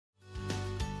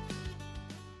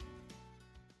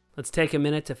Let's take a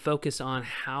minute to focus on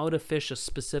how to fish a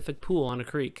specific pool on a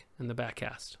creek in the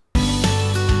backcast.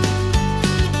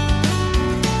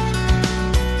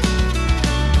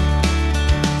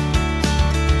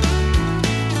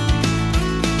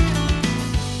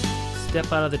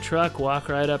 Step out of the truck, walk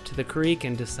right up to the creek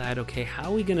and decide, okay, how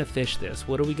are we going to fish this?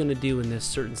 What are we going to do in this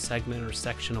certain segment or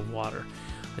section of water?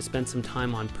 I spent some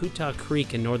time on Putah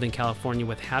Creek in Northern California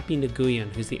with Happy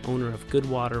Nguyen, who's the owner of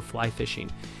Goodwater Fly Fishing.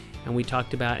 And we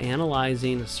talked about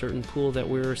analyzing a certain pool that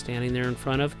we were standing there in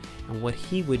front of and what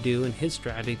he would do in his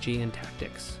strategy and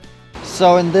tactics.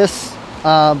 So in this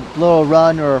little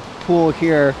run or pool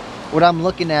here, what I'm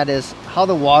looking at is how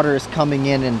the water is coming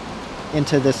in and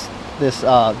into this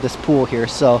pool here.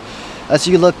 So as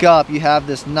you look up, you have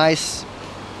this nice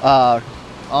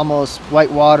almost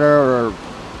white water or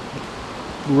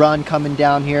run coming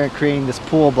down here and creating this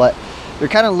pool, but you're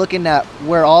kind of looking at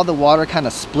where all the water kind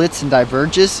of splits and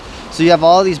diverges. So you have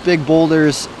all these big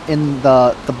boulders in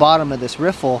the bottom of this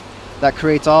riffle that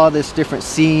creates all this different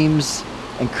seams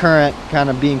and current kind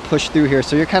of being pushed through here.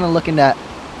 So you're kind of looking at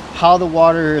how the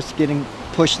water is getting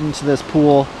pushed into this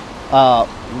pool,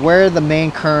 where the main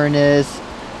current is,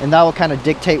 and that will kind of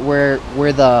dictate where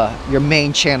your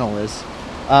main channel is.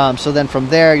 So then from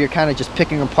there, you're kind of just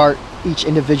picking apart each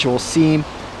individual seam,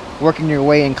 working your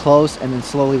way in close, and then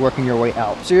slowly working your way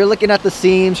out. So you're looking at the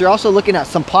seams. You're also looking at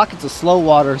some pockets of slow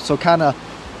water. So kind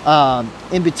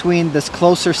of in between this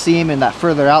closer seam and that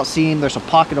further out seam, there's a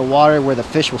pocket of water where the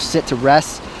fish will sit to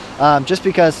rest. Just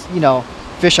because, you know,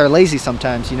 fish are lazy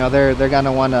sometimes. You know, they're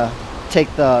gonna want to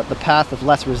take the path of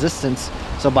less resistance.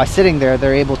 So by sitting there,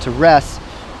 they're able to rest,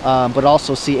 but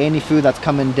also see any food that's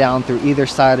coming down through either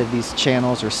side of these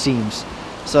channels or seams.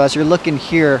 So as you're looking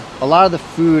here, a lot of the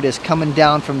food is coming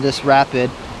down from this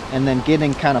rapid and then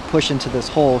getting kind of pushed into this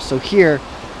hole. So here,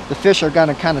 the fish are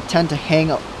gonna kind of tend to hang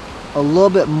a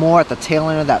little bit more at the tail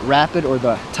end of that rapid or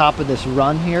the top of this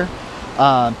run here,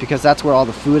 because that's where all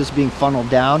the food is being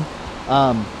funneled down.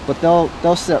 But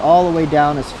they'll sit all the way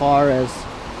down as far as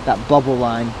that bubble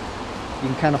line. You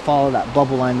can kind of follow that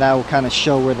bubble line. That will kind of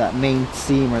show where that main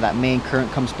seam or that main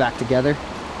current comes back together,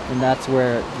 and that's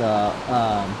where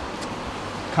the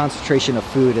concentration of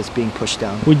food is being pushed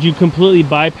down. Would you completely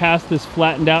bypass this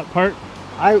flattened out part?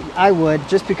 I would,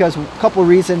 just because a couple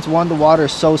reasons. One, the water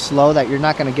is so slow that you're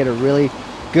not going to get a really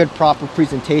good proper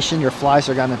presentation. Your flies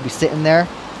are going to be sitting there.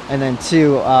 And then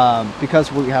two,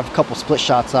 because we have a couple split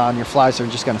shots on, your flies are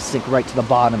just going to sink right to the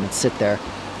bottom and sit there.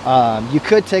 You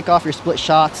could take off your split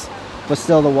shots, but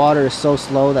still the water is so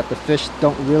slow that the fish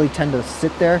don't really tend to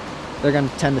sit there. They're going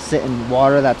to tend to sit in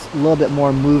water that's a little bit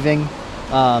more moving.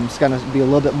 It's going to be a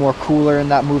little bit more cooler in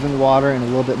that moving water and a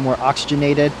little bit more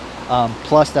oxygenated.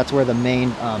 Plus, that's where the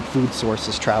main food source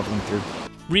is traveling through.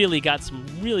 Really got some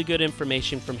really good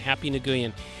information from Happy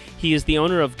Nguyen. He is the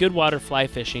owner of Goodwater Fly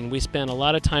Fishing. We spent a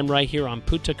lot of time right here on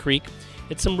Putah Creek.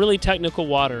 It's some really technical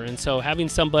water, and so having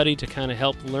somebody to kind of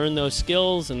help learn those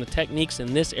skills and the techniques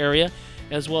in this area,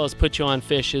 as well as put you on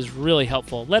fish, is really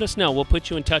helpful. Let us know. We'll put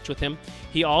you in touch with him.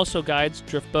 He also guides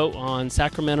drift boat on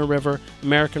Sacramento River,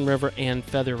 American River, and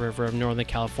Feather River of Northern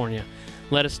California.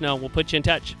 Let us know. We'll put you in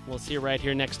touch. We'll see you right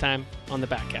here next time on the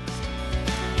Backcast.